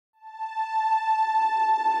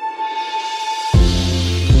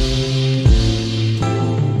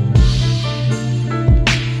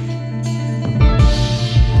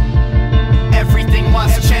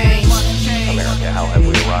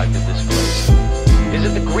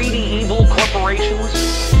corporations?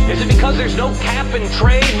 Is it because there's no cap and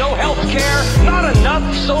trade, no health care, not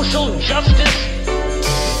enough social justice?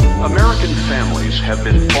 American families have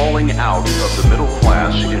been falling out of the middle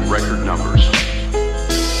class in record numbers.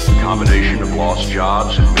 The combination of lost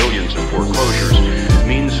jobs and millions of foreclosures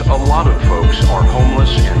means a lot of folks are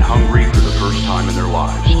homeless and hungry for the first time in their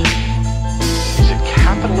lives. Is it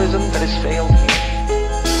capitalism that has failed here?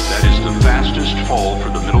 That is the fastest fall for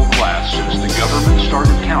the middle class since the government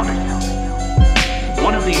started counting.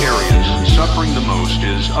 One of the areas suffering the most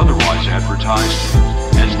is otherwise advertised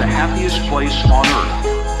as the happiest place on earth.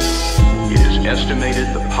 It is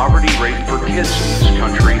estimated the poverty rate for kids in this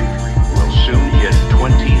country will soon hit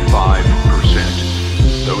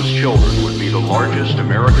 25%. Those children would be the largest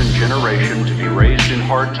American generation to be raised in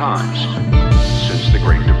hard times since the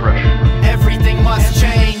Great Depression. Everything must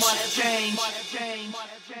change.